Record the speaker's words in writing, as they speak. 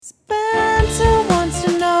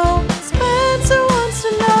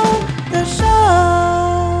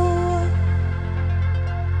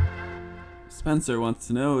Spencer Wants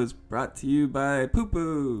to Know is brought to you by Poo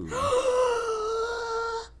Poo.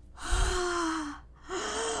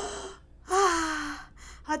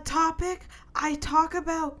 A topic I talk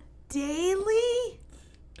about daily?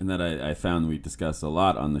 And that I found we discuss a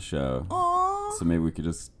lot on the show. Aww. So maybe we could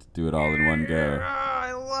just do it all in one go.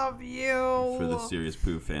 I love you. For the Serious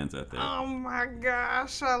Poo fans out there. Oh my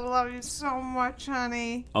gosh, I love you so much,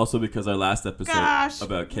 honey. Also because our last episode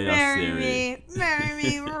about chaos theory. Marry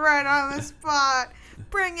me right on the spot.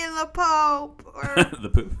 Bring in the Pope. Or the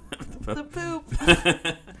poop. the poop.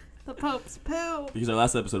 The Pope's poop. Because our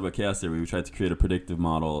last episode about chaos theory, we tried to create a predictive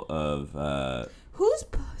model of... Whose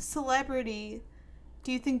celebrity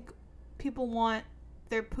do you think people want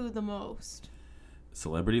their poo the most?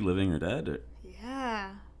 Celebrity, living or dead?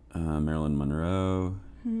 Yeah. Marilyn Monroe.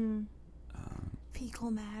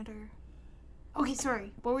 Fecal matter. Okay,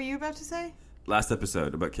 sorry. What were you about to say? Last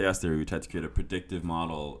episode about chaos theory, we tried to create a predictive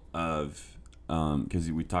model of... Because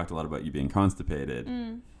we talked a lot about you being constipated.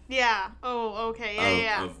 Yeah. Oh, okay.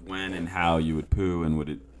 Yeah. Of when and how you would poo and would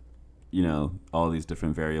it... You know, all these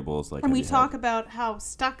different variables. Like, and we talk about how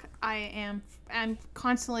stuck I am. I'm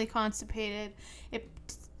constantly constipated.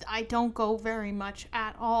 I don't go very much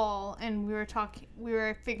at all. And we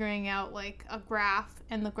were figuring out like a graph,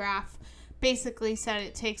 and the graph basically said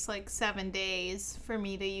it takes like 7 days for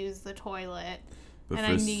me to use the toilet. And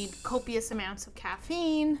I need copious amounts of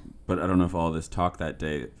caffeine. But I don't know if all this talk that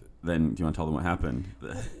day, then do you want to tell them what happened?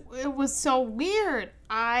 It was so weird.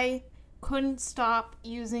 I couldn't stop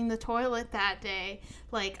using the toilet that day.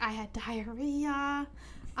 Like, I had diarrhea.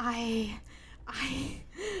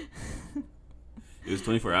 It was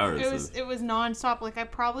 24 hours. It was nonstop. Like, I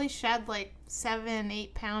probably shed like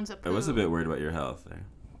 7-8 pounds of poo. I was a bit worried about your health there.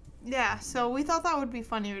 Yeah, so we thought that would be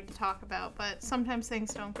funnier to talk about, but sometimes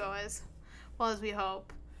things don't go as well as we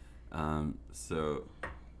hope. So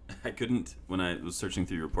I couldn't, when I was searching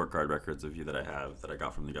through report card records of you that I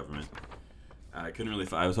got from the government, I couldn't really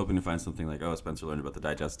I was hoping to find something like, oh, Spencer learned about the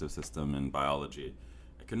digestive system and biology.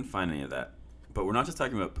 I couldn't find any of that. But we're not just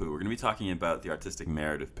talking about poo. We're going to be talking about the artistic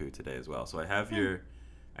merit of poo today as well. So I have your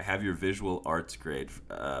visual arts grade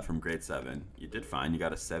from grade 7. You did fine. You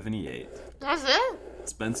got a 78. That's it?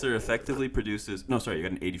 Spencer effectively produces... No, sorry, you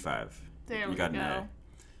got an 85. There we You got an A.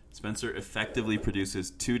 Spencer effectively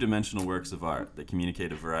produces two-dimensional works of art that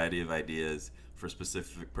communicate a variety of ideas for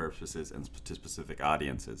specific purposes and to specific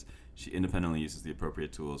audiences. She independently uses the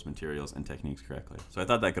appropriate tools, materials, and techniques correctly. So I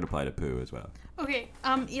thought that could apply to poo as well. Okay,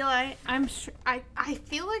 Eli, I'm sure I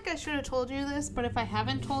feel like I should have told you this, but if I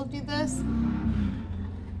haven't told you this,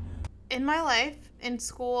 in my life, in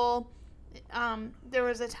school, there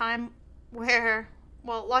was a time where,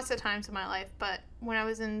 well, lots of times in my life, but when I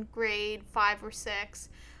was in grade 5 or 6,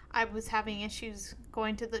 I was having issues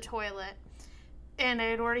going to the toilet, and I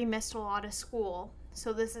had already missed a lot of school.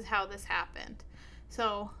 So this is how this happened.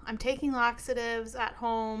 So I'm taking laxatives at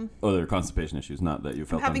home. Oh, there were constipation issues, not that you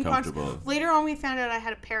felt uncomfortable. Later on, we found out I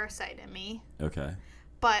had a parasite in me. Okay.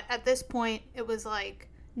 But at this point, it was like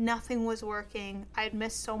nothing was working. I had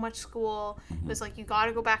missed so much school. It was like, you got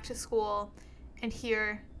to go back to school. And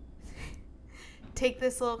here, take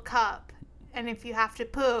this little cup. And if you have to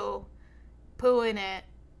poo in it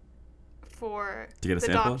for to get a the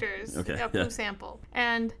sample? Doctors. Okay. A poo sample.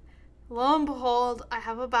 And lo and behold, I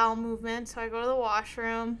have a bowel movement, so I go to the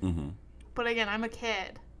washroom. Mm-hmm. But again, I'm a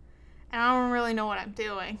kid, and I don't really know what I'm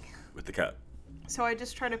doing. With the cup. So I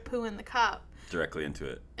just try to poo in the cup. Directly into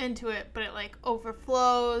it. But it like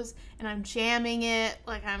overflows, and I'm jamming it,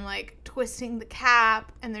 like I'm like twisting the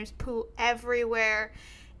cap, and there's poo everywhere.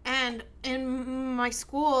 And in my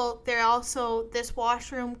school, there also this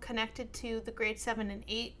washroom connected to the grade 7 and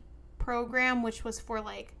 8 program, which was for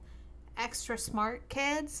like extra smart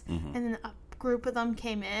kids. And then a group of them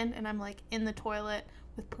came in, and I'm like in the toilet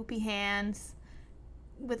with poopy hands,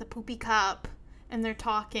 with a poopy cup, and they're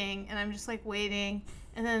talking, and I'm just like waiting,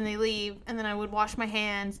 and then they leave, and then I would wash my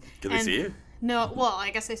hands. Did they see you? No, well, I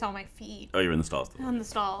guess they saw my feet. Oh, you were in the stalls. On the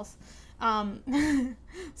stalls.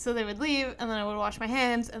 So they would leave, and then I would wash my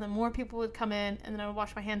hands, and then more people would come in, and then I would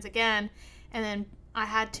wash my hands again, and then I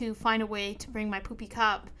had to find a way to bring my poopy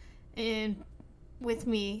cup in with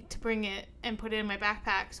me to bring it and put it in my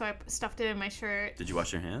backpack, so I stuffed it in my shirt. Did you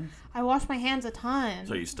wash your hands? I washed my hands a ton.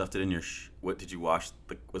 So you stuffed it in your... What did you wash?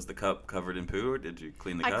 Was the cup covered in poo, or did you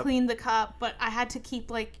clean the cup? I cleaned the cup, but I had to keep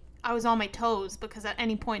like... I was on my toes because at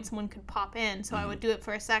any point someone could pop in. So I would do it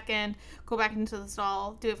for a second, go back into the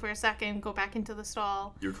stall, do it for a second, go back into the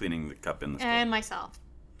stall. You were cleaning the cup in the stall? And myself.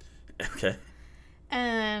 Okay.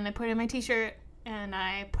 And I put it in my t-shirt, and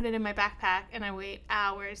I put it in my backpack, and I wait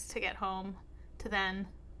hours to get home to then,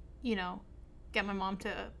 get my mom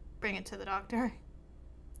to bring it to the doctor.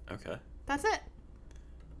 Okay. That's it.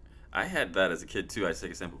 I had that as a kid too. I had to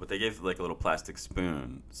take a sample, but they gave like a little plastic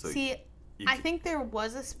spoon. So See, I think there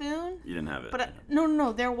was a spoon. You didn't have it. But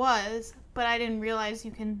no, there was. But I didn't realize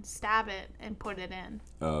you can stab it and put it in.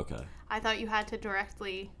 Oh, okay. I thought you had to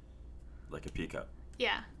directly. Like a pea cup.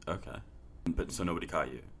 Yeah. Okay. But so nobody caught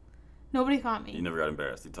you. Nobody caught me. You never got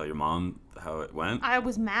embarrassed. You tell your mom how it went? I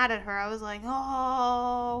was mad at her. I was like,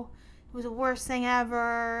 oh, it was the worst thing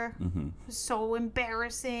ever. Mm-hmm. It was so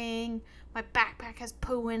embarrassing. My backpack has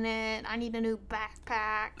poo in it. I need a new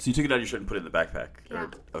backpack. So you took it out of your shirt and put it in the backpack? Yeah.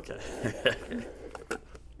 Okay.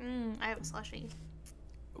 I have a slushie.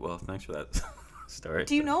 Well, thanks for that story.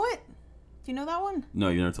 Do you know it? Do you know that one? No,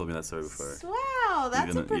 you never told me that story before. Wow,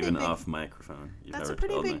 that's a pretty even big... off microphone. That's a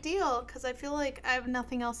pretty big deal, because I feel like I have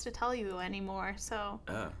nothing else to tell you anymore. So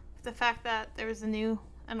the fact that there was an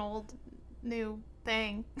old, new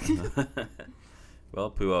thing. Well,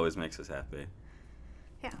 poo always makes us happy.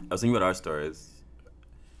 Yeah. I was thinking about our stories,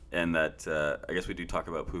 and that I guess we do talk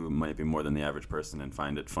about poo might be more than the average person and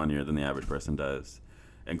find it funnier than the average person does.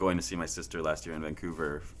 And going to see my sister last year in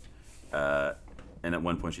Vancouver, and at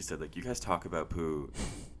one point she said, like, you guys talk about poo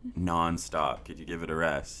nonstop. Could you give it a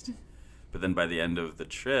rest? But then by the end of the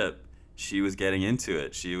trip, she was getting into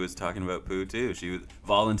it. She was talking about poo too. She was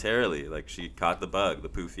voluntarily, like, she caught the bug, the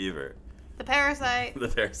poo fever. The parasite. The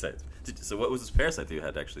parasite. So what was this parasite that you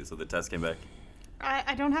had, actually? So the test came back?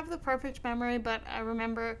 I don't have the perfect memory, but I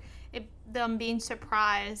remember them being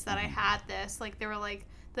surprised that I had this. Like, they were like,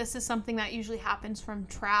 this is something that usually happens from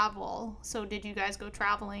travel. So did you guys go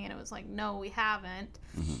traveling? And it was like, no, we haven't.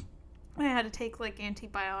 Mm-hmm. I had to take, like,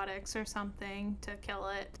 antibiotics or something to kill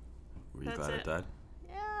it. Were you glad it died?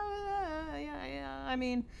 Yeah. I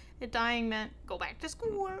mean, it dying meant go back to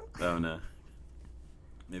school. Oh, no.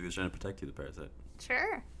 Maybe it was trying to protect you, the parasite.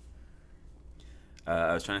 Sure.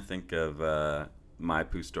 I was trying to think of my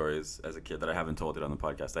poo stories as a kid that I haven't told it on the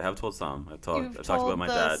podcast. I have told some. I've talked about my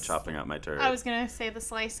dad chopping up my turd. I was going to say the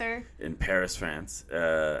slicer. In Paris, France.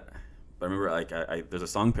 But I remember, like, there's a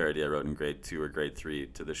song parody I wrote in grade 2 or grade 3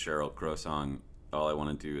 to the Sheryl Crow song, All I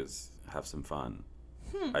Want to Do Is Have Some Fun.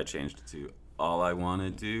 I changed it to, all I want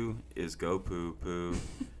to do is go poo poo,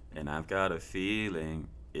 and I've got a feeling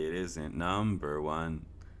it isn't number one.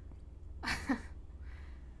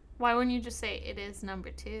 Why wouldn't you just say it is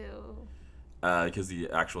number 2? Because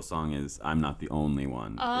the actual song is I'm Not the Only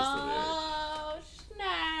One. Oh,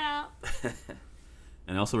 snap.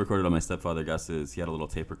 And I also recorded on my stepfather Gus's, he had a little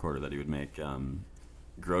tape recorder that he would make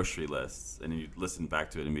grocery lists, and you'd listen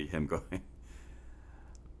back to it and be him going,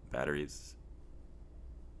 batteries,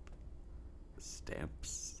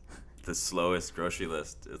 stamps, the slowest grocery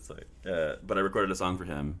list. It's like, but I recorded a song for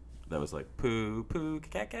him that was like, poo, poo,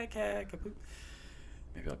 poo.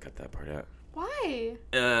 Maybe I'll cut that part out. Why?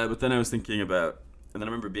 But then I was thinking about, and then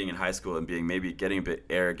I remember being in high school and maybe getting a bit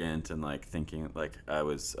arrogant and like thinking like I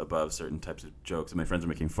was above certain types of jokes. And my friends were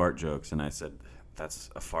making fart jokes, and I said, "That's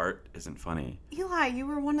a fart isn't funny." Eli, you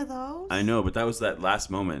were one of those? I know, but that was that last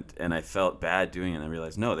moment, and I felt bad doing it. And I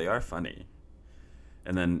realized, no, they are funny.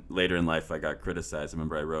 And then later in life, I got criticized. I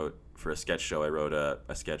remember I wrote for a sketch show. I wrote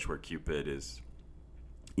a sketch where Cupid is,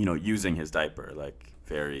 using his diaper like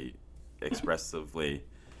very expressively.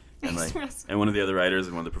 And and one of the other writers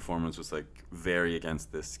and one of the performers was like very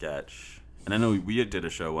against this sketch. And I know we did a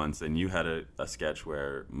show once, and you had a sketch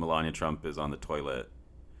where Melania Trump is on the toilet,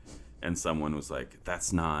 and someone was like,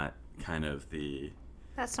 "That's not kind of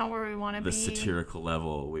that's not where we want to be. The satirical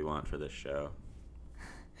level we want for this show."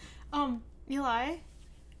 Eli,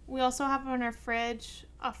 we also have on our fridge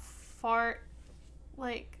a fart,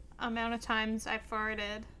 like amount of times I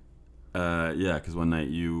farted. Yeah, because one night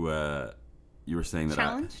you were saying that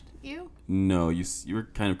challenged you? No, you were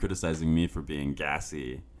kind of criticizing me for being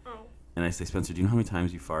gassy. Oh. And I say, Spencer, do you know how many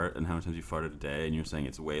times you fart and how many times you farted a day? And you're saying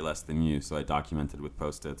it's way less than you. So I documented with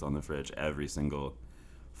Post-its on the fridge every single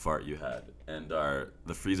fart you had. And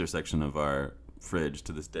the freezer section of our fridge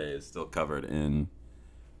to this day is still covered in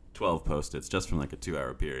 12 Post-its just from like a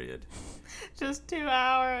 2-hour period. Just 2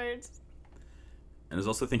 hours. And I was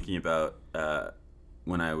also thinking about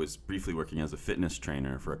when I was briefly working as a fitness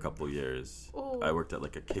trainer for a couple years. Ooh. I worked at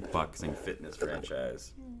like a kickboxing fitness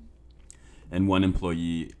franchise. And one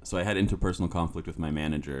employee, so I had interpersonal conflict with my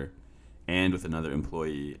manager and with another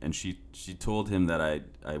employee, and she told him that I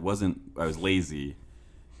was lazy,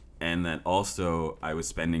 and that also I was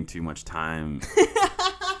spending too much time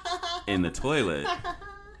in the toilet.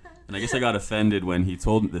 And I guess I got offended when he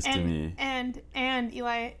told this to me. And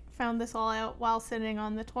Eli found this all out while sitting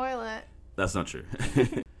on the toilet. That's not true.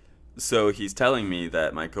 So he's telling me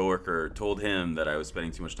that my coworker told him that I was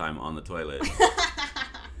spending too much time on the toilet.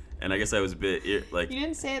 And I guess I was a bit like, You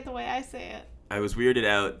didn't say it the way I say it. I was weirded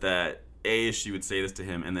out that A, she would say this to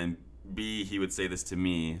him, and then B, he would say this to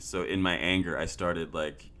me. So in my anger, I started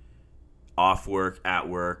like off work, at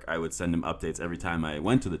work, I would send him updates every time I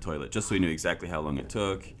went to the toilet, just so he knew exactly how long it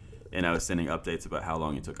took. And I was sending updates about how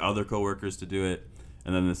long it took other coworkers to do it.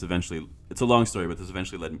 And then this eventually, it's a long story, but this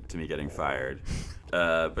eventually led to me getting fired.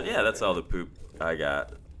 But yeah, that's all the poop I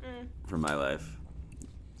got from my life.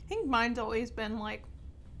 I think mine's always been like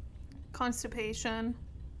constipation.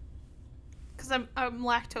 Because I'm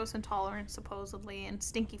lactose intolerant, supposedly, and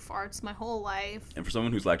stinky farts my whole life. And for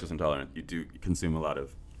someone who's lactose intolerant, you do consume a lot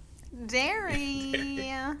of dairy.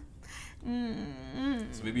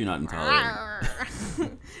 So maybe you're not intolerant.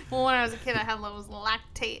 Well, when I was a kid, I had those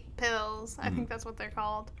lactate pills. I think that's what they're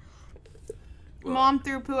called. Well, Mom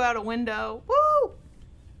threw poo out a window. Woo!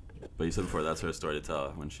 But you said before that's her story to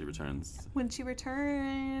tell when she returns. When she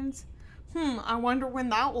returns. I wonder when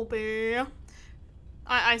that will be.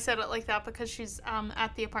 I said it like that because she's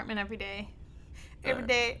at the apartment every day. Every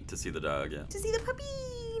day. To see the dog, yeah. To see the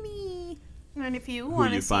puppy. And if you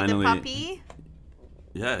want to see the puppy...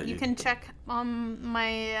 Yeah, you can check on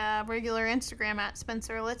my regular Instagram at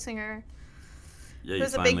Spencer Litzinger. Yeah, you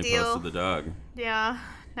finally posted the dog. Yeah,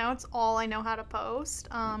 now it's all I know how to post.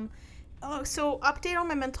 So update on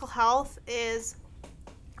my mental health is,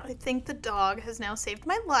 I think the dog has now saved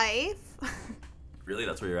my life. Really?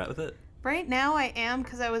 That's where you're at with it? Right now I am,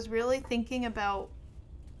 because I was really thinking about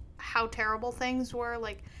how terrible things were,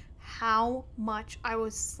 like how much I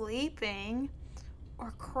was sleeping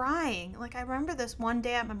or crying. Like, I remember this one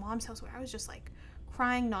day at my mom's house where I was just like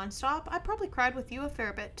crying nonstop. I probably cried with you a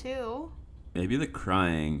fair bit too. Maybe the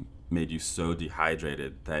crying made you so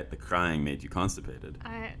dehydrated that the crying made you constipated.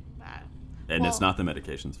 And it's not the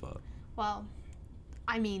medication's fault. Well,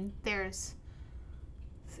 I mean,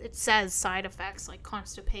 it says side effects like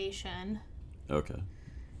constipation. Okay.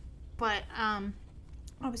 But I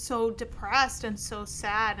was so depressed and so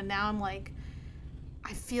sad, and now I'm like,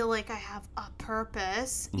 I feel like I have a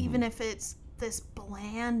purpose, even if it's this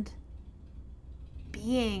bland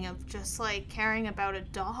being of just like caring about a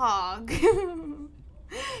dog.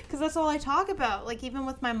 Because that's all I talk about. Like, even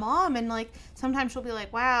with my mom, and like sometimes she'll be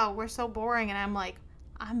like, wow, we're so boring, and I'm like,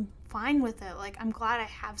 I'm fine with it. Like, I'm glad I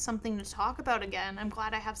have something to talk about again. I'm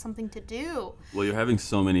glad I have something to do. Well, you're having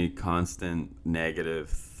so many constant negative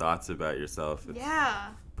thoughts about yourself. It's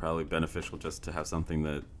probably beneficial just to have something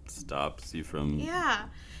that stops you from... Yeah.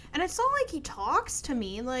 And it's not like he talks to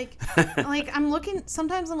me. Like, I'm looking...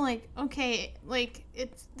 Sometimes I'm like, okay, like,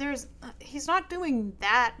 he's not doing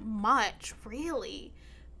that much, really.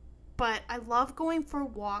 But I love going for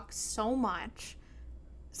walks so much.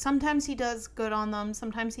 Sometimes he does good on them.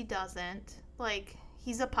 Sometimes he doesn't. Like,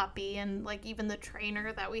 he's a puppy, and, like, even the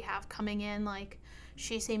trainer that we have coming in, like,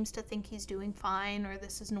 she seems to think he's doing fine or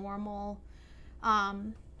this is normal.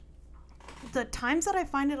 The times that I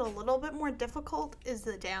find it a little bit more difficult is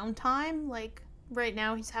the downtime. Like, right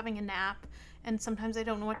now he's having a nap, and sometimes I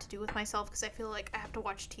don't know what to do with myself because I feel like I have to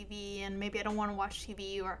watch TV, and maybe I don't want to watch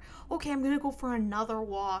TV, or, okay, I'm going to go for another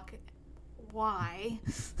walk. Why?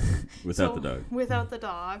 Without the dog. Without the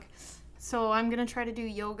dog. So I'm going to try to do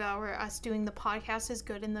yoga, or us doing the podcast is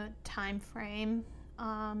good in the time frame.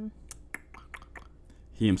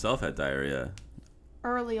 He himself had diarrhea.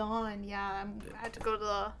 Early on, yeah. I had to go to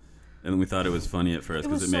the... And we thought it was funny at first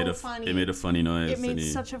because it made a funny noise. It made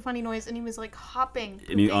such a funny noise, and he was like hopping.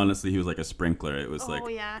 Pooping. And he was like a sprinkler. It was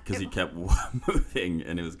because he kept moving,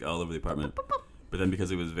 and it was all over the apartment. But then because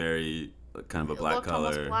it was very kind of a black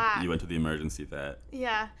color, you went to the emergency vet.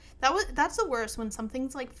 Yeah, that's the worst, when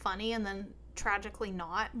something's like funny and then tragically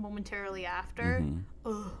not momentarily after.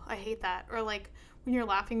 Ugh, I hate that. Or like when you're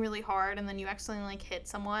laughing really hard and then you accidentally like hit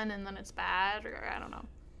someone and then it's bad, or I don't know.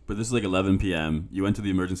 But this is like 11 p.m. You went to the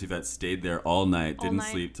emergency vet, stayed there all night, didn't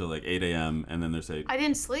sleep till like 8 a.m. And then they say... I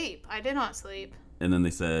didn't sleep. I did not sleep. And then they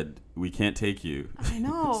said, we can't take you. I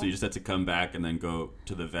know. So you just had to come back and then go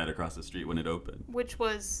to the vet across the street when it opened. Which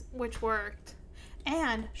worked.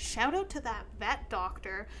 And shout out to that vet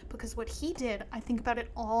doctor, because what he did, I think about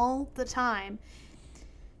it all the time,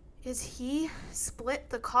 is he split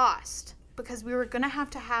the cost. Because we were going to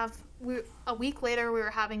have... a week later, we were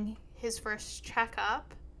having his first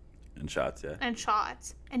checkup. And shots, yeah.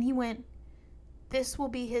 And he went, this will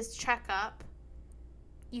be his checkup.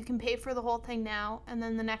 You can pay for the whole thing now, and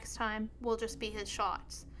then the next time will just be his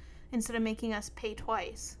shots, instead of making us pay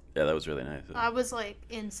twice. Yeah, that was really nice. I was like,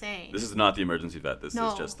 insane. This is not the emergency vet. This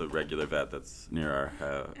is just the regular vet that's near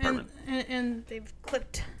our apartment. And they've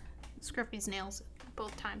clipped Scruffy's nails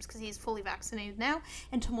both times because he's fully vaccinated now.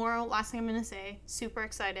 And tomorrow, last thing I'm going to say, super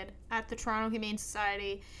excited, at the Toronto Humane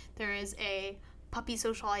Society, there is a puppy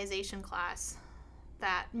socialization class.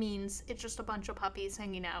 That means it's just a bunch of puppies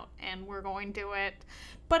hanging out, and we're going to it.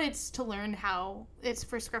 But it's to learn how, it's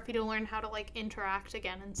for Scruffy to learn how to, like, interact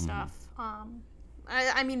again and stuff.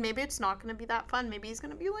 I mean, maybe it's not going to be that fun. Maybe he's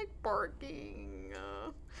going to be, like, barking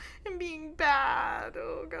and being bad.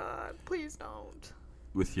 Oh, God. Please don't.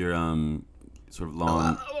 With your sort of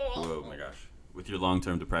long... oh, my gosh. With your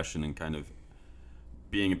long-term depression and kind of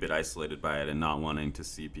being a bit isolated by it and not wanting to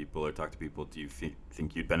see people or talk to people, do you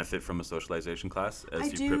think you'd benefit from a socialization class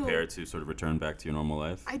as you prepare to sort of return back to your normal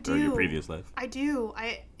life? I do. Or your previous life? I do.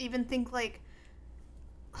 I even think, like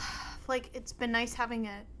it's been nice having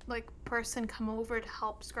a person come over to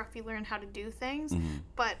help Scruffy learn how to do things,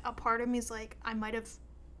 but a part of me is like, I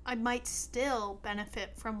might still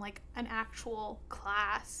benefit from like an actual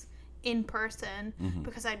class in person,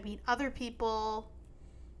 because I'd meet other people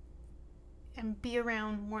and be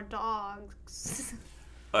around more dogs.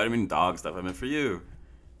 I didn't mean dog stuff. I meant for you.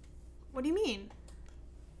 What do you mean?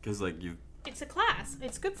 Because like it's a class.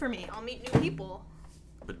 It's good for me. I'll meet new people.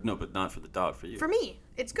 But not for the dog. For you. For me,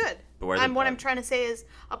 it's good. But why what I'm trying to say is,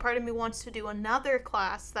 a part of me wants to do another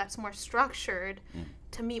class that's more structured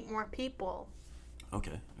to meet more people.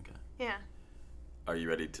 Okay. Yeah. Are you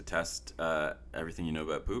ready to test everything you know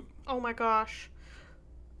about poop? Oh my gosh.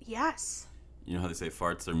 Yes. You know how they say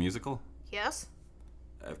farts are musical? Yes.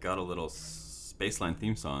 I've got a little baseline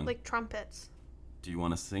theme song. Like trumpets. Do you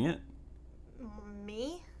want to sing it?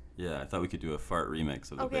 Me? Yeah, I thought we could do a fart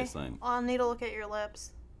remix of the baseline. I'll need to look at your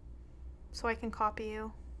lips so I can copy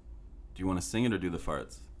you. Do you want to sing it or do the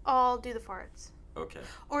farts? I'll do the farts. Okay.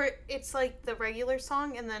 Or it's like the regular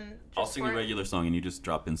song and then just I'll sing the regular song and you just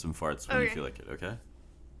drop in some farts when you feel like it, okay?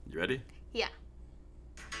 You ready? Yeah.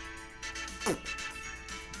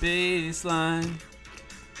 Baseline.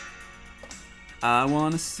 I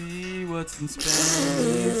wanna see what's in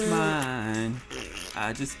Spain's mind.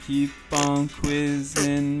 I just keep on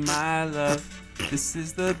quizzing my love. This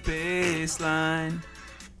is the baseline.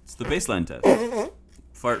 It's the baseline test.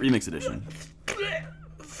 Fart remix edition.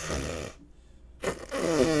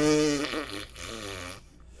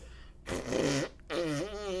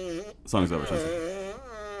 The song's over, Spencer.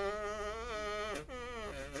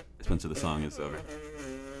 Spencer, the song is over.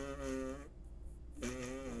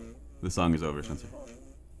 The song is over, Spencer.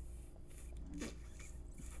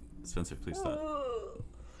 Spencer, please stop.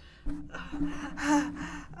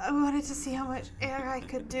 I wanted to see how much air I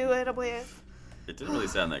could do it with. It didn't really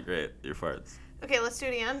sound that great, your farts. Okay, let's do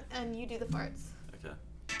it again, and you do the farts. Okay.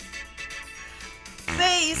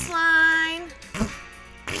 Baseline.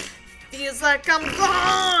 Feels like I'm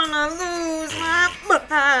gonna lose my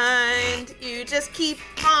mind. You just keep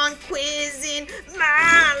on quizzing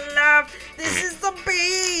my love. This is the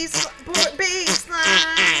baseline.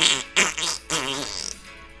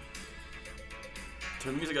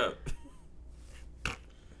 Turn the music up.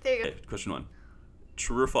 There you go. Okay, question 1.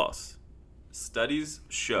 True or false? Studies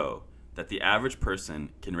show that the average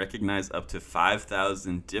person can recognize up to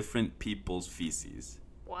 5,000 different people's feces.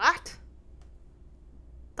 What?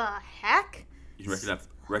 The heck? You can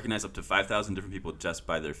recognize up to 5,000 different people just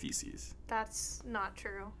by their feces. That's not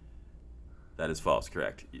true. That is false,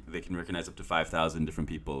 correct. They can recognize up to 5,000 different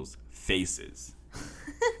people's faces.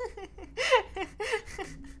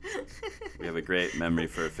 We have a great memory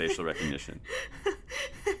for facial recognition.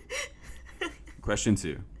 Question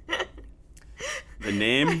 2. The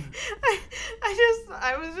name...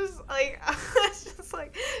 I was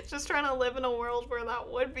just trying to live in a world where that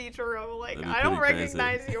would be true. Like, I don't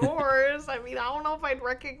recognize yours. I mean, I don't know if I'd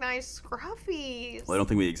recognize Scruffy's. Well, I don't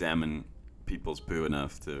think we examine people's poo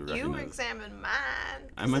enough to recognize. You examine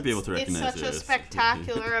mine. I might be able to recognize yours. It's such a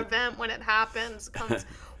spectacular event when it happens. It comes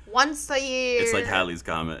once a year. It's like Halley's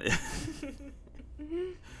Comet.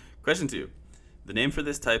 Question 2. The name for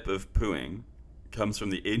this type of pooing comes from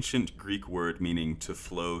the ancient Greek word meaning to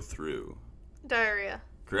flow through. Diarrhea.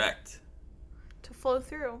 Correct. To flow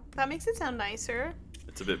through. That makes it sound nicer.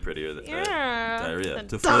 It's a bit prettier than diarrhea.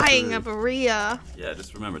 To dying of urea. Yeah,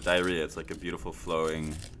 just remember, diarrhea, it's like a beautiful,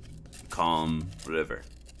 flowing, calm river.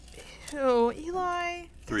 Ew, Eli.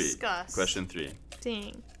 3. Disgust. Question 3.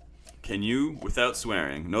 Dang. Can you, without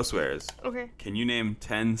swearing, no swears, okay, can you name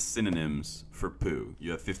 10 synonyms for poo? You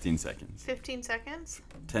have 15 seconds. 15 seconds?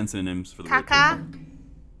 10 synonyms for the word caca, poo.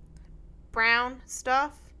 brown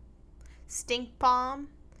stuff, stink bomb,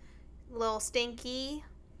 little stinky,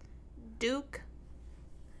 Duke,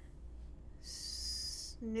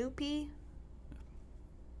 Snoopy,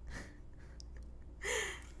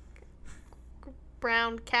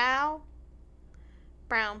 brown cow,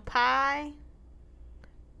 brown pie,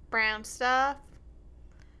 brown stuff,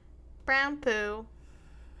 brown poo.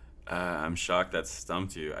 I'm shocked that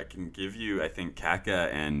stumped you. I can give you, I think, Kaka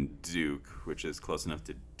and Duke, which is close enough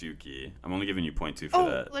to Dookie. I'm only giving you 0.2 for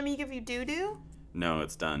that. Let me give you doo-doo? No,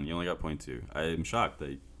 it's done. You only got 0.2. I am shocked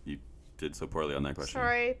that you did so poorly on that question.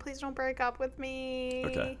 Sorry, please don't break up with me.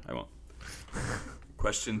 Okay, I won't.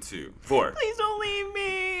 Question 4. Please don't leave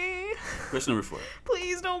me. Question number 4.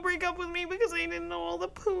 Please don't break up with me because I didn't know all the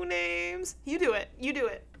poo names. You do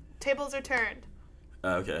it. Tables are turned.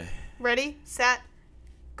 Okay. Ready, set,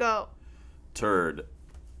 go. Turd,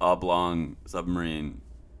 oblong, submarine,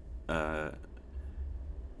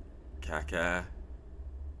 Kaka,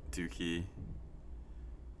 Dookie.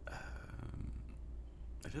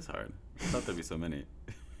 It is hard. I thought there'd be so many.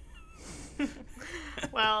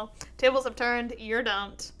 Well, tables have turned. You're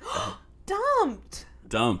dumped. Dumped.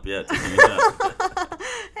 Dump, yeah. Dump.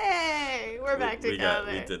 Hey, we're back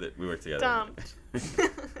together. We did it. We worked together. Dumped.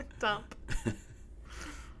 Dump.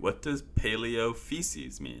 What does paleo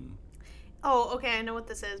feces mean? Oh, okay. I know what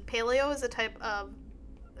this is. Paleo is a type of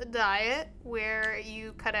diet where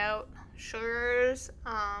you cut out sugars,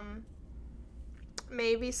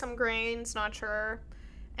 maybe some grains, not sure.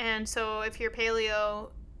 And so if you're paleo,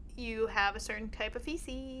 you have a certain type of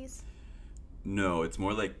feces. No, it's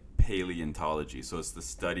more like paleontology. So it's the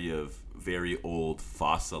study of very old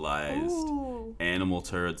fossilized animal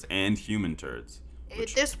turds and human turds.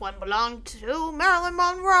 This one belonged to Marilyn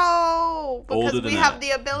Monroe because we have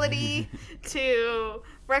the ability to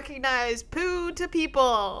recognize poo to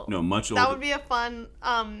people. No, much older. That would be a fun,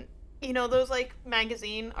 those like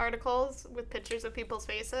magazine articles with pictures of people's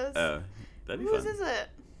faces. That'd be Whose fun. is it?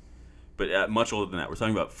 But much older than that. We're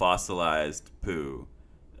talking about fossilized poo,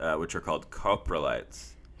 which are called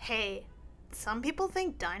coprolites. Hey, some people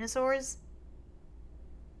think dinosaurs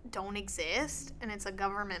don't exist and it's a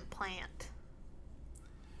government plant.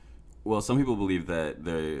 Well, some people believe that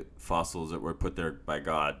the fossils that were put there by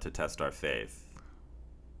God to test our faith,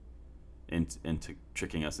 into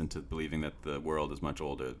tricking us into believing that the world is much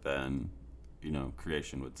older than,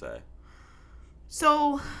 creation would say.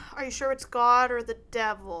 So, are you sure it's God or the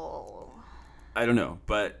devil? I don't know,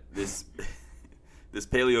 but this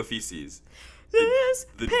paleo feces.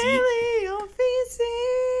 Paleo feces.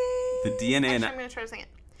 The DNA. Actually, I'm gonna try to sing it.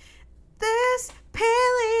 This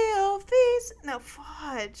paleo feces. No,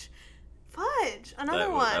 fudge. Another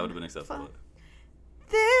one. That would have been acceptable.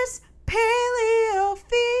 This paleo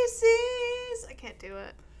feces. I can't do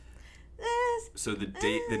it. So the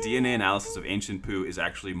DNA analysis of ancient poo is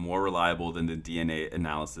actually more reliable than the DNA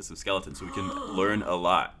analysis of skeletons. So we can learn a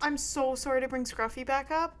lot. I'm so sorry to bring Scruffy back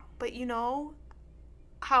up, but you know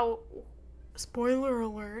how, spoiler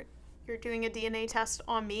alert, you're doing a DNA test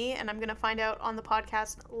on me, and I'm going to find out on the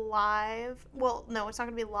podcast live. Well, no, it's not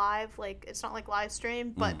going to be live. Like, it's not like live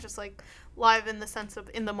stream, but just like live in the sense of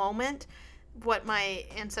in the moment what my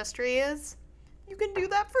ancestry is. You can do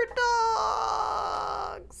that for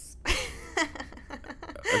dogs.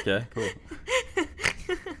 Okay, cool.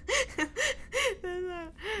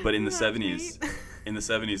 But in the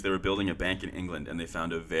 70s, they were building a bank in England, and they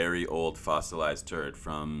found a very old fossilized turd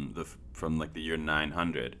from like the year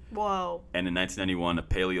 900. Whoa. And in 1991, a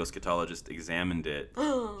paleoscatologist examined it.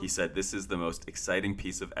 He said, "This is the most exciting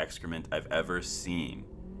piece of excrement I've ever seen.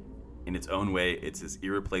 In its own way, it's as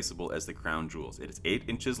irreplaceable as the crown jewels. It is 8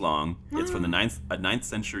 inches long. It's from a 9th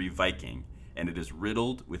century Viking, and it is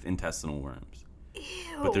riddled with intestinal worms." Ew.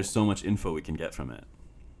 But there's so much info we can get from it.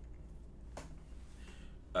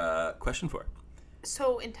 Question 4.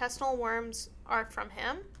 So intestinal worms are from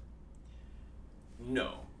him?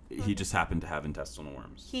 No. He just happened to have intestinal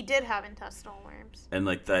worms. He did have intestinal worms. And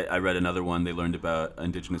like that, I read another one. They learned about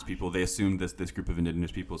indigenous people. They assumed this group of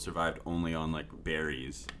indigenous people survived only on like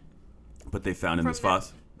berries, but they found in this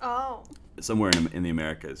fossil somewhere in the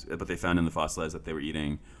Americas. But they found in the fossilized that they were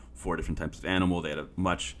eating 4 different types of animal. They had a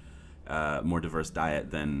much more diverse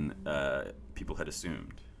diet than people had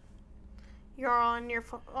assumed. You're on your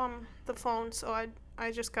the phone, so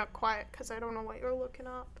I just got quiet because I don't know what you're looking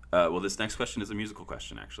up. Well, this next question is a musical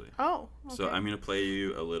question, actually. Oh, okay. So I'm going to play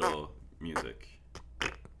you a little music.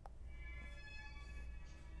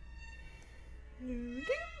 Do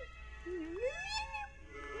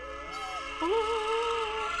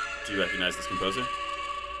you recognize this composer?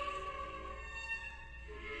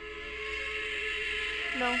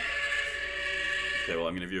 No. Okay, well,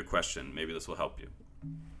 I'm going to give you a question. Maybe this will help you.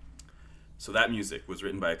 So that music was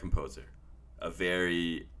written by a composer, a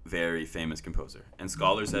very, very famous composer. And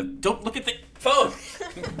scholars have... Don't look at the phone!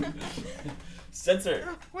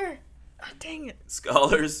 Censor. Where? Oh, dang it.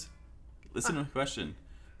 Scholars Listen to my question.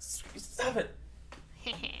 Stop it.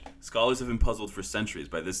 Scholars have been puzzled for centuries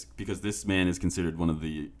by this because this man is considered one of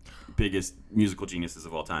the biggest musical geniuses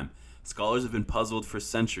of all time. Scholars have been puzzled for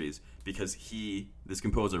centuries because this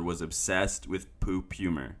composer, was obsessed with poop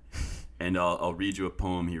humor. And I'll read you a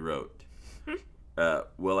poem he wrote.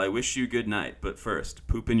 Well, I wish you good night, but first,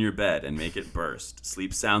 poop in your bed and make it burst.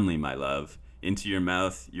 Sleep soundly, my love. Into your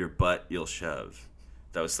mouth, your butt you'll shove.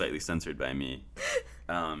 That was slightly censored by me.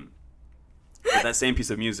 But that same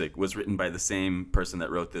piece of music was written by the same person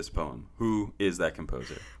that wrote this poem. Who is that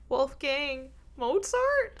composer? Wolfgang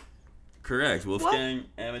Mozart? Correct. Wolfgang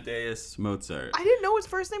Amadeus Mozart. I didn't know his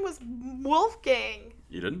first name was Wolfgang.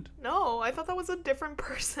 You didn't? No, I thought that was a different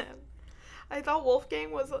person. I thought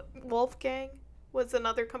Wolfgang was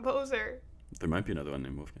another composer. There might be another one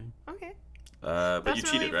named Wolfgang. Okay. But That's you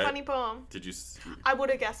really cheated, right? Funny poem. Did you? I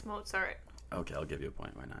would have guessed Mozart. Okay, I'll give you a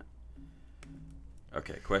point. Why not?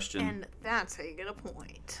 Okay, question. And that's how you get a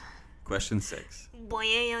point. Question 6.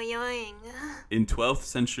 Boing. In 12th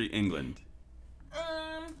century England.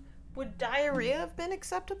 Would diarrhea have been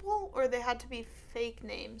acceptable, or they had to be fake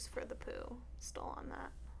names for the poo? Still on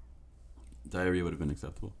that. Diarrhea would have been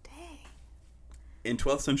acceptable. Dang. In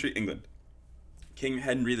 12th century England, King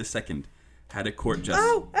Henry II had a court jester.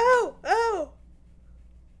 Oh!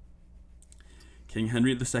 King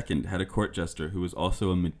Henry II had a court jester who was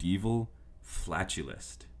also a medieval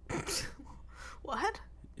flatulist. What?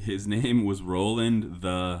 His name was Roland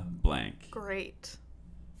the blank. Great.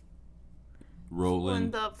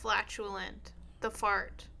 Roland the flatulent. The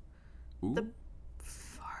fart. Ooh. The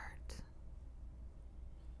fart.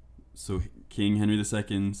 So King Henry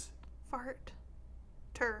II's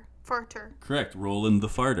Farter. correct. Roland the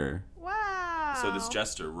farter. Wow. So this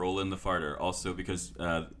jester, Roland the farter, also because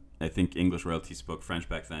I think English royalty spoke French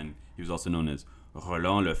back then, he was also known as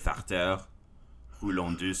Roland le farteur,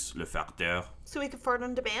 Rolandus le farteur, So we could fart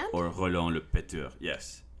on demand? or Roland le péteur.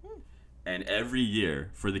 Yes. And every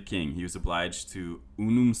year, for the king, he was obliged to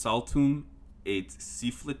unum saltum et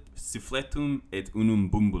siffletum et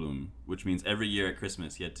unum bumbulum, which means every year at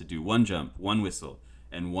Christmas he had to do one jump, one whistle,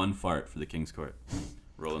 and one fart for the king's court.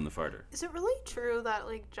 Roland the farter. Is it really true that,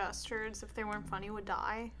 like, jesters, if they weren't funny, would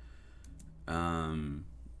die? I'm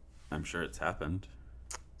sure it's happened.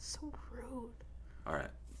 So rude. All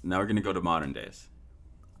right. Now we're going to go to modern days.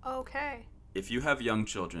 Okay. If you have young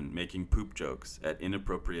children making poop jokes at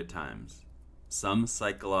inappropriate times, some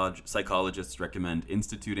psychologists recommend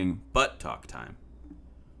instituting butt talk time.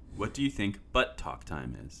 What do you think butt talk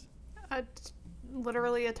time is?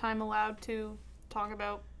 Literally a time allowed to talk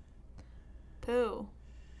about poo.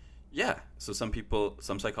 Yeah. So some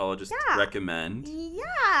psychologists recommend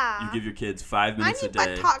Yeah. you give your kids 5 minutes a day. I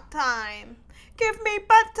need butt talk time. Give me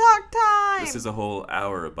butt talk time. This is a whole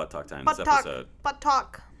hour of butt talk time, butt this talk, episode. Butt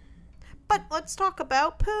talk. But let's talk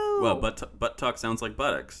about poo. Well, butt talk sounds like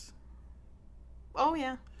buttocks. Oh,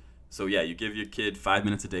 yeah. So yeah, you give your kid 5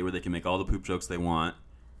 minutes a day where they can make all the poop jokes they want,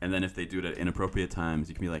 and then if they do it at inappropriate times,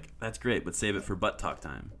 you can be like, that's great, but save it for butt talk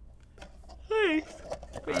time. Hey.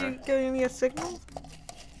 Are you giving me a signal?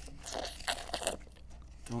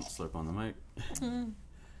 Don't slurp on the mic.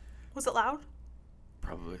 Was it loud?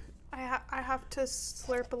 Probably. I have to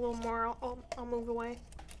slurp a little more. I'll move away.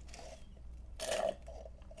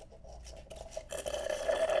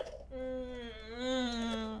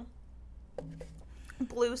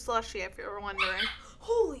 Blue slushy, if you're wondering.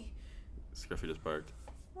 Holy! Scruffy just barked.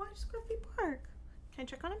 Why does Scruffy bark? Can I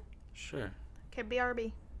check on him? Sure. Okay,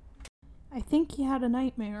 BRB. I think he had a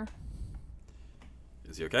nightmare.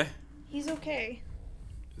 Is he okay? He's okay.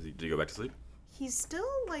 Did he go back to sleep? He's still,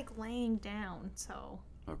 like, laying down, so...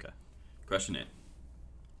 Okay. Question 8.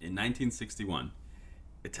 In 1961,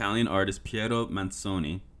 Italian artist Piero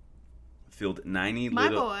Manzoni filled 90 My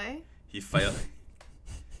little... boy. He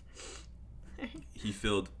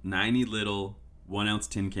filled 90 little 1-ounce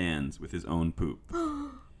tin cans with his own poop.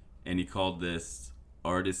 And he called this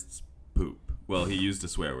artist's poop. Well, he used a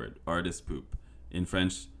swear word, artist poop. In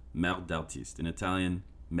French, merde d'artiste. In Italian,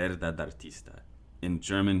 merda d'artista. In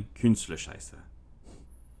German, Künstlerscheiße.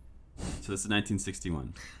 So this is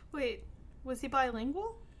 1961. Wait, was he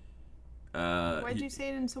bilingual? Why'd you say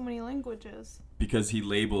it in so many languages? Because he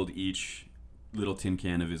labeled each little tin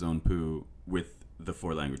can of his own poo with the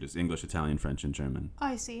 4 languages, English, Italian, French, and German.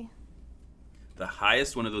 I see. The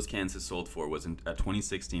highest one of those cans has sold for was a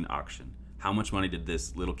 2016 auction. How much money did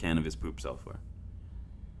this little can of his poop sell for?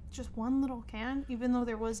 Just one little can, even though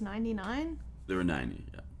there was 99? There were 90,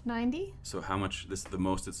 yeah. 90? So how much, this the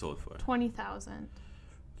most it sold for? 20,000.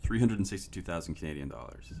 362,000 Canadian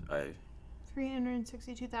dollars.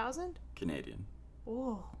 362,000? Canadian.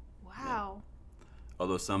 Oh, wow.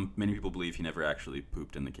 Although many people believe he never actually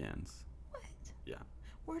pooped in the cans. What? Yeah.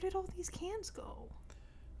 Where did all these cans go?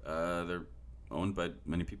 They're owned by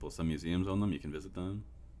many people. Some museums own them. You can visit them.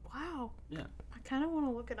 Wow. Yeah. I kind of want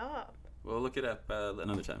to look it up. We'll look it up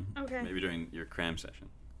another time. Okay. Maybe during your cram session.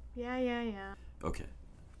 Yeah. Okay.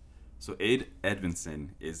 So Ade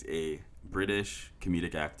Edmondson is a British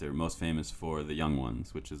comedic actor, most famous for The Young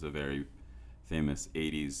Ones, which is a very famous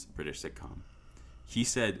 80s British sitcom. He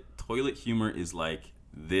said toilet humor is like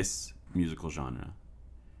this musical genre.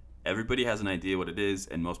 Everybody has an idea what it is,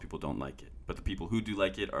 and most people don't like it. But the people who do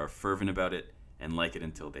like it are fervent about it and like it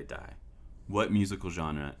until they die. What musical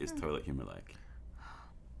genre is toilet humor like?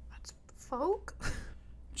 That's folk?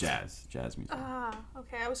 Jazz music.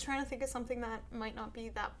 Okay. I was trying to think of something that might not be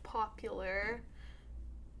that popular.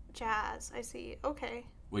 Jazz, I see. Okay.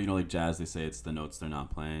 Well, like jazz, they say it's the notes they're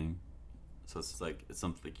not playing. So it's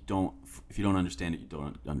something like if you don't understand it, you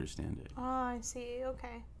don't understand it. Oh, I see.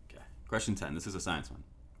 Okay. Okay. Question 10. This is a science one.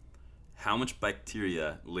 How much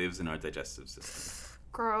bacteria lives in our digestive system?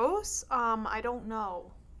 Gross. I don't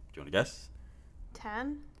know. Do you want to guess?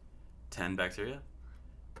 10%? 10 bacteria?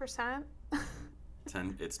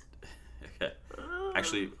 10. It's okay.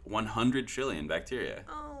 Actually, 100 trillion bacteria.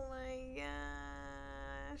 Oh my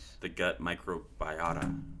gosh. The gut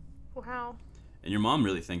microbiota. Wow. And your mom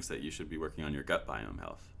really thinks that you should be working on your gut biome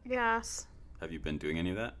health. Yes. Have you been doing any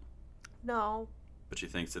of that? No. But she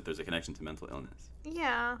thinks that there's a connection to mental illness.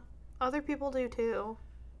 Yeah. Other people do too.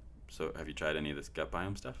 So have you tried any of this gut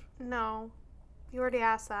biome stuff? No. You already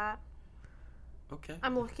asked that. Okay.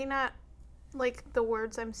 I'm looking at the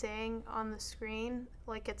words I'm saying on the screen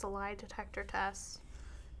like it's a lie detector test.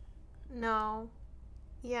 No.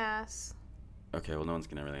 Yes. Okay, well, no one's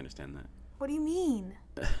going to really understand What do you mean?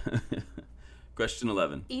 that. Question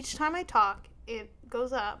 11. Each time I talk, it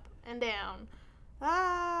goes up and down.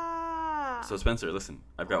 Ah! So, Spencer, listen.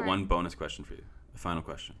 I've got All right. one bonus question for you. A final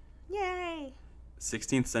question. Yay!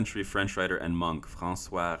 16th century French writer and monk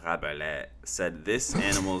François Rabelais said this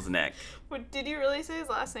animal's neck. What, did you really say his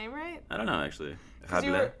last name right? I don't know, actually. 'Cause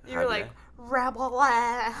you were like,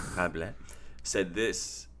 Rabelais. Rabelais said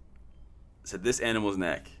this animal's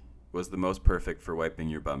neck was the most perfect for wiping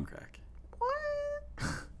your bum crack.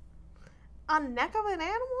 What? A neck of an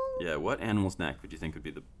animal? Yeah, what animal's neck would you think would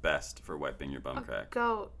be the best for wiping your bum crack?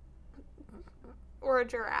 Goat. Or a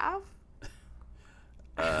giraffe?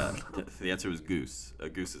 The answer was goose. A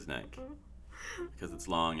goose's neck. Because it's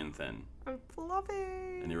long and thin. I'm fluffy.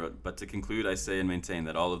 And he wrote, but to conclude, I say and maintain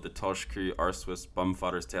that all of the Toshkri, Arswiss, bum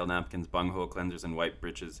fodders, tail napkins, bunghole cleansers, and white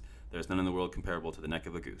breeches, there is none in the world comparable to the neck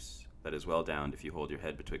of a goose. That is well downed if you hold your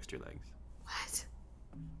head betwixt your legs. What?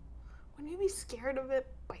 Wouldn't you be scared of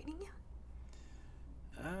it biting you?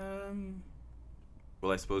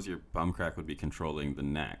 Well, I suppose your bum crack would be controlling the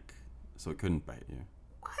neck, so it couldn't bite you.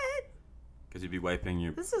 What? Because you'd be wiping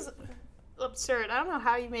your... This is absurd. I don't know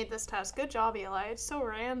how you made this test. Good job, Eli. It's so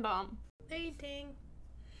random. 18.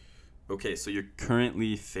 Okay, so you're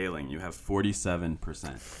currently failing. You have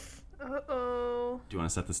 47%. Uh-oh. Do you want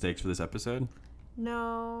to set the stakes for this episode?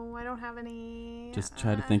 No, I don't have any. Just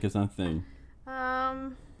try to think of something.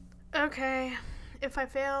 Okay. If I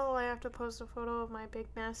fail, I have to post a photo of my big,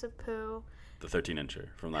 massive poo. The 13-incher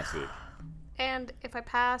from last week. And if I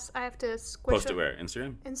pass, I have to squish Post it where?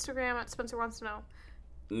 Instagram? Instagram at Spencer Wants to Know.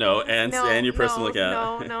 No, and your personal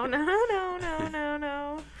account. No.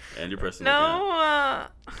 And your personal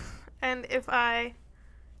account. And if I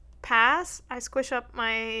pass, I squish up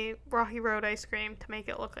my Rocky Road ice cream to make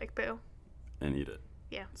it look like poo. And eat it.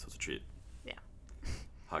 Yeah. So it's a treat. Yeah.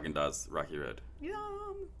 Haagen-Dazs Rocky Road.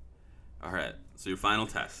 Yum. All right. So your final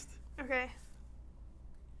test. Okay.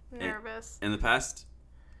 Nervous. In the past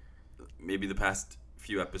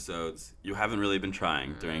few episodes, you haven't really been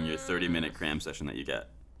trying during your 30-minute cram session that you get.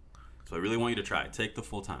 So I really want you to try. Take the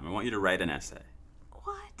full time. I want you to write an essay.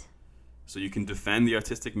 What? So you can defend the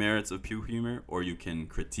artistic merits of pew humor, or you can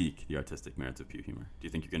critique the artistic merits of pew humor. Do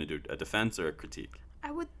you think you're going to do a defense or a critique?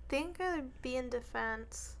 I would think I'd be in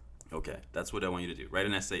defense. Okay, that's what I want you to do. Write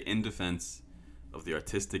an essay in defense of the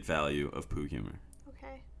artistic value of poo humor.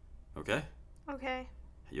 Okay. Okay? Okay.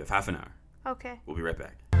 You have half an hour. Okay. We'll be right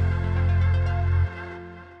back.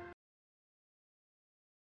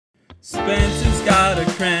 Spencer's got a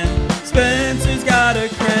cram. Spencer's got a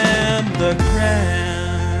cram. The cram.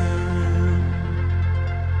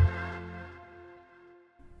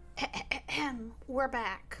 We're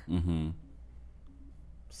back. Mm-hmm.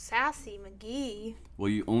 Sassy McGee. Well,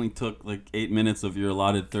 you only took like 8 minutes of your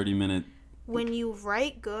allotted 30-minute. When you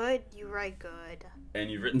write good, you write good.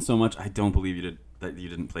 And you've written so much, I don't believe you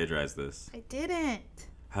didn't plagiarize this. I didn't.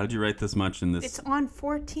 How did you write this much in this? It's on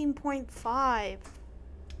 14.5.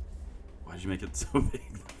 Why'd you make it so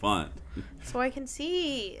big, the font? So I can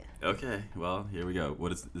see. Okay, well, here we go.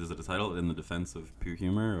 What is it a title? In the Defense of Pooh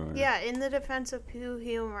Humor? Or? Yeah, In the Defense of Pooh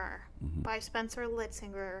Humor by Spencer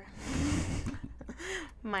Litzinger.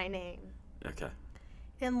 My name. Okay.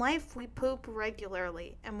 In life, we poop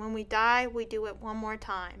regularly, and when we die, we do it one more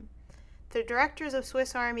time. The directors of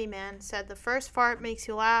Swiss Army Man said the first fart makes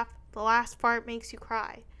you laugh, the last fart makes you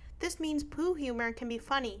cry. This means poo humor can be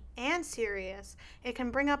funny and serious. It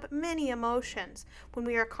can bring up many emotions. When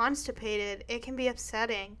we are constipated, it can be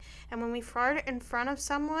upsetting. And when we fart in front of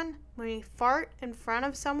someone, we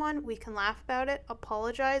can laugh about it,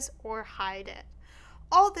 apologize, or hide it.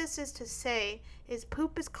 All this is to say is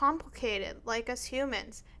poop is complicated, like us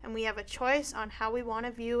humans, and we have a choice on how we want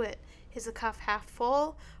to view it. Is the cup half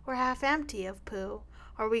full or half empty of poo?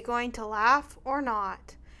 Are we going to laugh or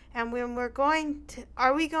not? And when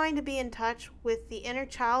are we going to be in touch with the inner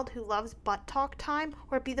child who loves butt talk time,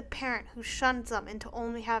 or be the parent who shuns them into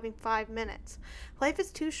only having 5 minutes? Life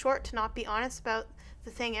is too short to not be honest about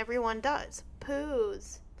the thing everyone does,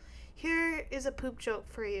 poos. Here is a poop joke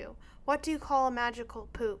for you. What do you call a magical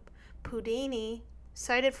poop? Pudini,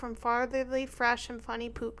 cited from Fartherly Fresh and Funny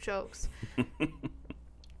Poop Jokes.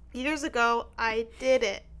 Years ago, I did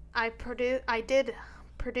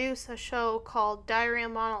produce a show called Diarrhea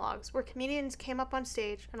Monologues, where comedians came up on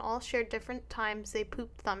stage and all shared different times they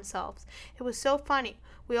pooped themselves. It was so funny.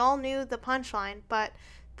 We all knew the punchline, but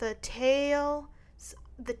the tales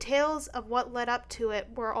of what led up to it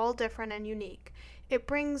were all different and unique. It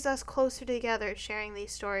brings us closer together sharing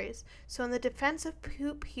these stories. So in the defense of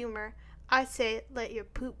poop humor, I say let your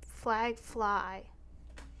poop flag fly.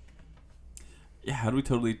 Yeah, how do we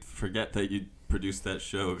totally forget that you produced that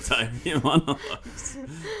show, Diarrhea Monologues?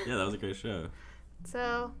 Yeah, that was a great show.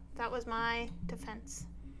 So that was my defense.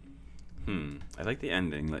 I like the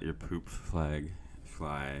ending, let your poop flag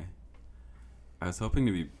fly. I was hoping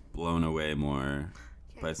to be blown away more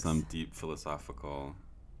by some deep philosophical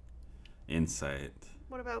insight.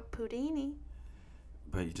 What about Pudini?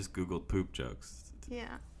 But you just Googled poop jokes.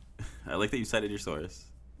 Yeah. I like that you cited your source.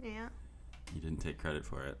 Yeah. You didn't take credit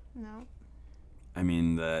for it. No. I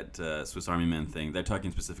mean, that Swiss Army Man thing, they're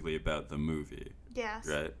talking specifically about the movie. Yes.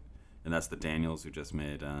 Right? And that's the Daniels who just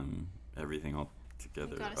made everything all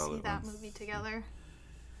together. You gotta see that movie together.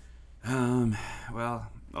 Well,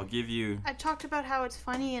 I'll give you... I talked about how it's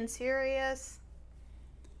funny and serious.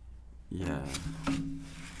 Yeah.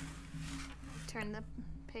 Turn the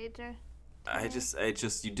page there. I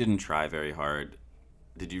just, you didn't try very hard.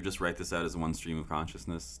 Did you just write this out as one stream of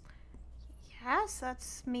consciousness? Yes,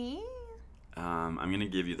 that's me. I'm going to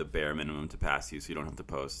give you the bare minimum to pass you so you don't have to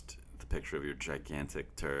post the picture of your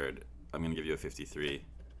gigantic turd. I'm going to give you a 53.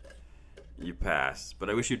 You pass, but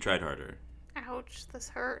I wish you'd tried harder. Ouch, this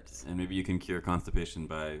hurts. And maybe you can cure constipation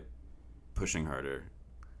by pushing harder.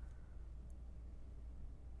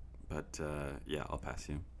 But, yeah, I'll pass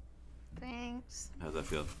you. Thanks. How's that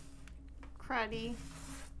feel? Cruddy.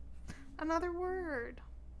 Another word.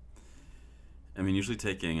 I mean, usually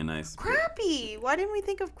taking a nice... Crappy! Why didn't we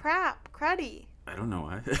think of crap? Cruddy. I don't know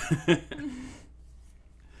why.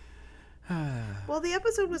 Well, the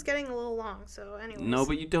episode was getting a little long, so anyways. No,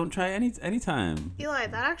 but you don't try anytime. Eli,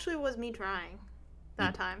 that actually was me trying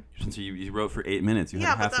that time. Since you wrote for 8 minutes, you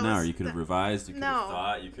had half an hour. You could have revised. You could have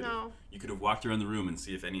thought. You could have walked around the room and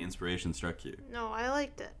see if any inspiration struck you. No, I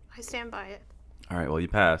liked it. I stand by it. All right. Well, you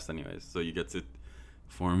passed anyways, so you get to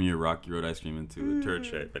form your Rocky Road ice cream into a turd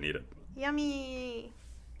shape and eat it. Yummy.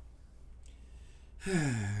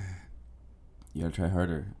 You gotta try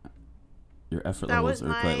harder. Your effort levels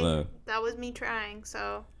are quite low. That was me trying,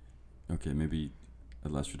 so. Okay, maybe a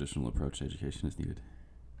less traditional approach to education is needed.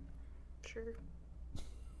 Sure.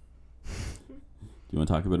 Do you want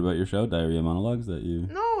to talk a bit about your show, Diarrhea Monologues, that you...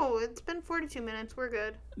 No, it's been 42 minutes. We're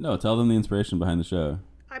good. No, tell them the inspiration behind the show.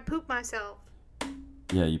 I pooped myself.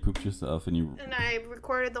 Yeah, you pooped yourself and you... And I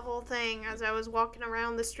recorded the whole thing as I was walking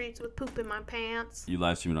around the streets with poop in my pants. You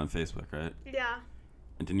live streamed it on Facebook, right? Yeah.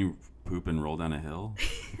 And didn't you poop and roll down a hill?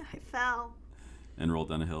 I fell. And rolled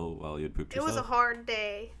down a hill while you had pooped yourself? It was a hard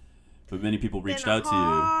day. But many people reached out to you.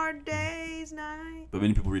 Hard day's night. But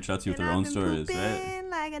many people reached out to you with their own stories, right?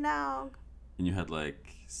 Like a dog. And you had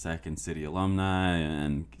like Second City alumni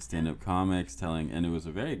and stand-up comics telling, and it was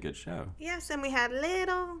a very good show. Yes, and we had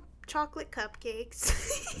little chocolate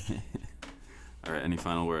cupcakes. All right, any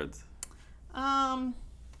final words? I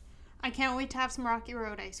can't wait to have some Rocky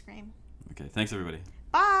Road ice cream. Okay, thanks everybody.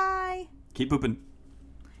 Bye. Keep pooping.